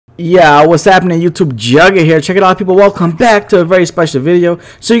Yeah, what's happening, YouTube? Jugger here. Check it out, people. Welcome back to a very special video.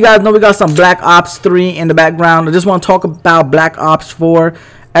 So you guys know we got some Black Ops 3 in the background. I just want to talk about Black Ops 4.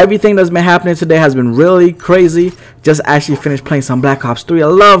 Everything that's been happening today has been really crazy. Just actually finished playing some Black Ops 3. I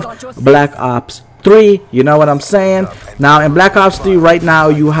love Black Ops 3, you know what I'm saying? Now in Black Ops 3 right now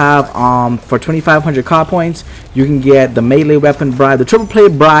you have for 2,500 car points you can get the melee weapon bribe. The triple play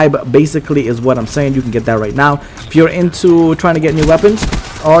bribe basically is what I'm saying. You can get that right now if you're into trying to get new weapons,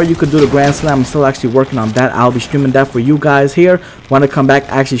 or you could do the Grand Slam. I'm still actually working on that. I'll be streaming that for you guys here. Want to come back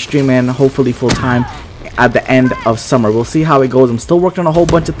actually streaming hopefully full time at the end of summer. We'll see how it goes. I'm still working on a whole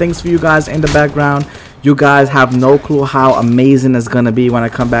bunch of things for you guys in the background. You guys have no clue how amazing it's gonna be when I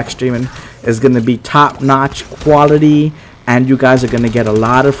come back streaming. It's gonna be top-notch quality, and you guys are gonna get a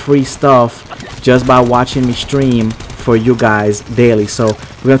lot of free stuff just by watching me stream for you guys daily. So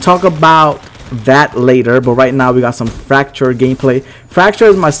we're gonna talk about that later, but right now we got some Fracture gameplay. Fracture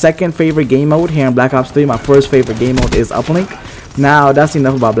is my second favorite game mode here in Black Ops 3. My first favorite game mode is Uplink. Now that's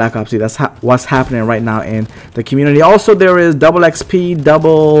enough about Black Ops 3. That's what's happening right now in the community. Also, there is double XP,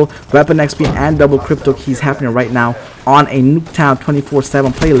 double weapon XP, and double crypto keys happening right now on a Nuketown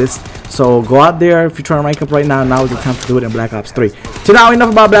 24/7 playlist. So go out there if you're trying to rank up right now. Now is the time to do it in Black Ops 3. So now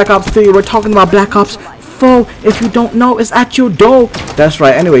enough about Black Ops 3. We're talking about Black Ops 4. If you don't know, it's at your door. That's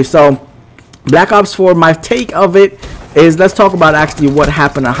right. Anyway, so Black Ops 4, my take of it is, let's talk about actually what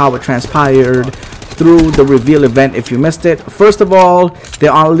happened and how it transpired through the reveal event. If you missed it, first of all, they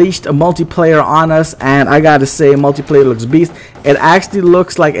unleashed a multiplayer on us, and I gotta say, multiplayer looks beast. It actually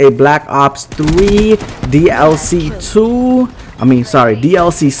looks like a Black Ops 3 DLC 2. I mean, sorry,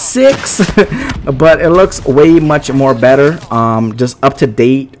 DLC 6, but it looks way much more better. Just up to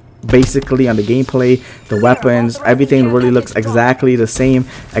date basically on the gameplay, the weapons, everything really looks exactly the same,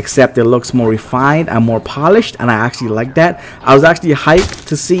 except it looks more refined and more polished, and I actually like that. I was actually hyped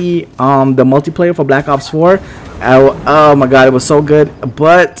to see the multiplayer for Black Ops 4. Oh my god, it was so good,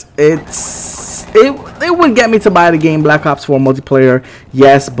 but it would get me to buy the game Black Ops 4 multiplayer,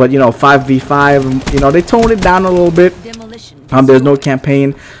 yes, but you know, 5v5, you know, they toned it down a little bit. There's no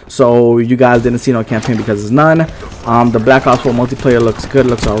campaign, so you guys didn't see no campaign because there's none. The Black Ops 4 multiplayer looks good,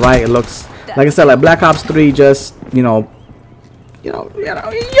 looks alright. It looks, like I said, like Black Ops 3, just, you know,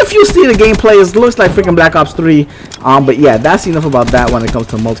 if you see the gameplay, it looks like freaking Black Ops 3. But yeah, that's enough about that when it comes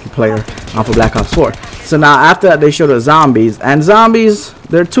to multiplayer for Black Ops 4. So now after that, they showed the zombies, and zombies,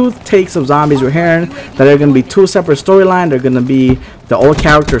 there are two takes of zombies. We're hearing that there are going to be two separate storylines. They're going to be the old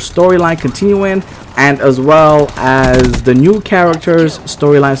character storyline continuing, and as well as the new characters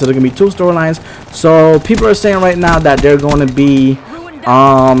storyline. So there are going to be two storylines. So people are saying right now that they're going to be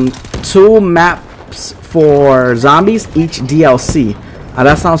two maps for zombies each DLC.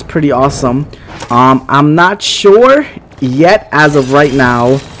 That sounds pretty awesome. I'm not sure yet as of right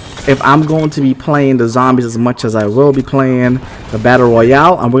now if I'm going to be playing the zombies as much as I will be playing the Battle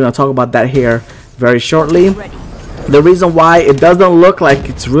Royale, and we're going to talk about that here very shortly. The reason why it doesn't look like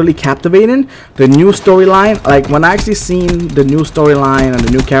it's really captivating, the new storyline, like when I actually seen the new storyline and the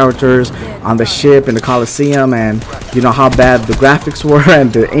new characters on the ship in the Coliseum, and you know how bad the graphics were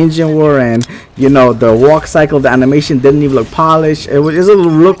and the engine were, and you know the walk cycle, the animation didn't even look polished. It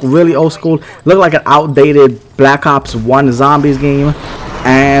looked really old school. It looked like an outdated Black Ops 1 zombies game,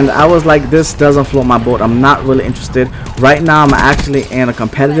 and I was like, this doesn't float my boat. I'm not really interested right now. I'm actually in a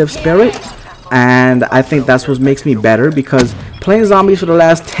competitive spirit, and I think that's what makes me better, because playing zombies for the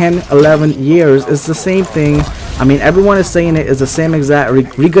last 10-11 years is the same thing. I mean, everyone is saying it is the same exact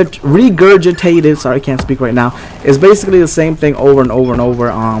regurgitated, sorry, I can't speak right now. It's basically the same thing over and over and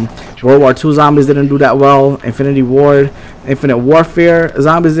over. World War II zombies didn't do that well. Infinite Warfare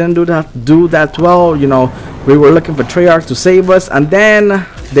zombies didn't do that well. You know, we were looking for Treyarch to save us, and then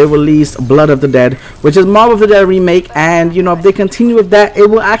they released Blood of the Dead, which is Marvel of the Dead remake, and you know, if they continue with that, it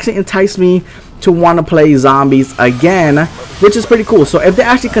will actually entice me to want to play zombies again, which is pretty cool. So if they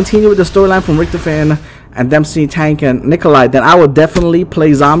actually continue with the storyline from Richter Finn and Dempsey, Tank, and Nikolai, then I will definitely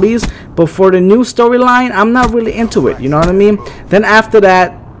play zombies. But for the new storyline, I'm not really into it, you know what I mean? Then after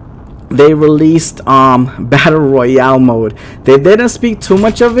that, they released Battle Royale mode. They didn't speak too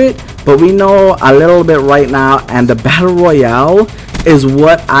much of it, but we know a little bit right now, and the Battle Royale is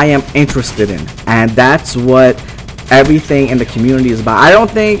what I am interested in, and that's what everything in the community is about. I don't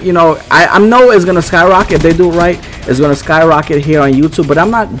think, you know, I know it's gonna skyrocket if they do it right. It's gonna skyrocket here on YouTube, but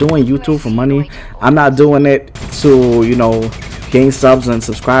I'm not doing YouTube for money. I'm not doing it to, you know, gain subs and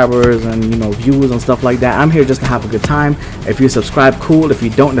subscribers and, you know, views and stuff like that. I'm here just to have a good time. If you subscribe, cool. If you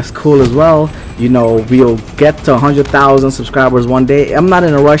don't, that's cool as well. You know, we'll get to 100,000 subscribers one day. I'm not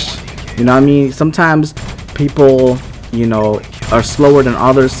in a rush, you know what I mean? Sometimes people, you know, are slower than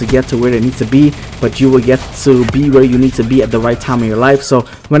others to get to where they need to be, but you will get to be where you need to be at the right time in your life. So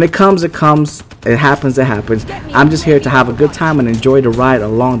when it comes, it comes. It happens, it happens. I'm just here to have a good time and enjoy the ride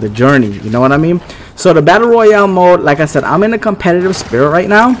along the journey. You know what I mean? So the Battle Royale mode, like I said, I'm in a competitive spirit right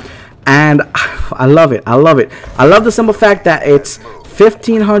now, and I love it. I love it. I love the simple fact that it's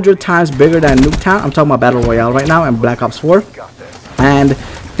 1,500 times bigger than Nuketown. I'm talking about Battle Royale right now and Black Ops 4. And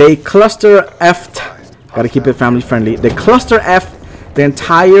they cluster F'd. Gotta keep it family friendly. They cluster F the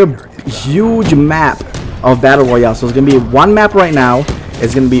entire huge map of Battle Royale. So it's gonna be one map right now.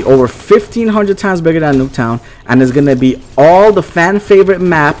 It's gonna be over 1,500 times bigger than Nuketown, and it's gonna be all the fan favorite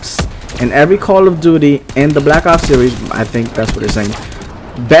maps in every Call of Duty in the Black Ops series. I think that's what they're saying.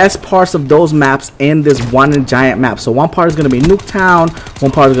 Best parts of those maps in this one giant map. So one part is gonna be Nuketown,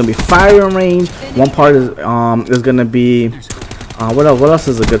 one part is gonna be firing range, one part is gonna be what else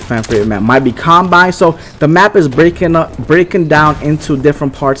is a good fan favorite map? Might be Combine. So the map is breaking down into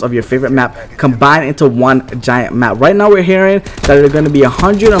different parts of your favorite map, combined into one giant map. Right now we're hearing that there are going to be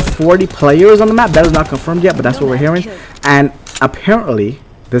 140 players on the map. That is not confirmed yet, but that's what we're hearing. And apparently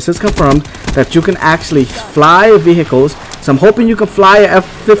this is confirmed that you can actually fly vehicles. So I'm hoping you can fly a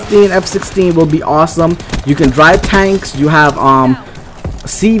F-15, F-16 will be awesome. You can drive tanks. You have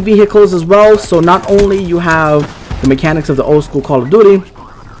sea vehicles as well. So not only you have the mechanics of the old school Call of Duty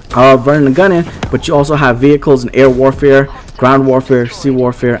running and gunning, but you also have vehicles in air warfare, ground warfare, sea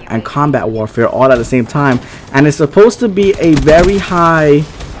warfare, and combat warfare all at the same time. And it's supposed to be a very high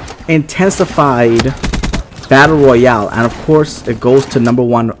intensified battle royale, and of course it goes to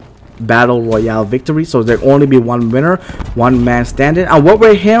 #1 battle royale victory. So there only be one winner, one man standing. And what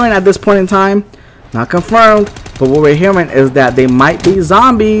we're hearing at this point in time, not confirmed, but what we're hearing is that they might be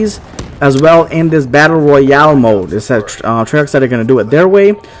zombies as well in this battle royale mode. It said Treyarch said they're gonna do it their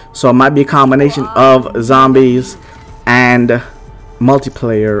way, so it might be a combination of zombies and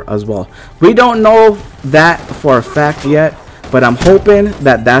multiplayer as well. We don't know that for a fact yet, but I'm hoping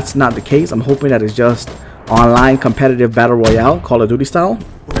that that's not the case. I'm hoping that it's just online competitive battle royale, Call of Duty style.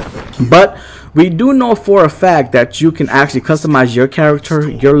 But we do know for a fact that you can actually customize your character,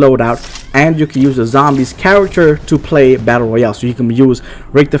 your loadout, and you can use the zombies character to play battle royale. So you can use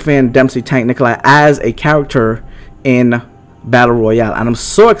Rick the Fan, Dempsey, Tank, Nikolai as a character in battle royale, and I'm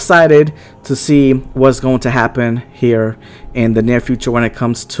so excited to see what's going to happen here in the near future when it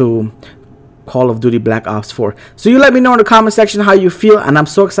comes to Call of Duty Black Ops 4. So you let me know in the comment section how you feel, and I'm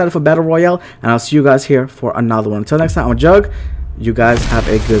so excited for battle royale, and I'll see you guys here for another one. Until next time, I'm Jug. You guys have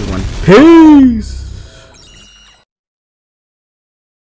a good one. Peace.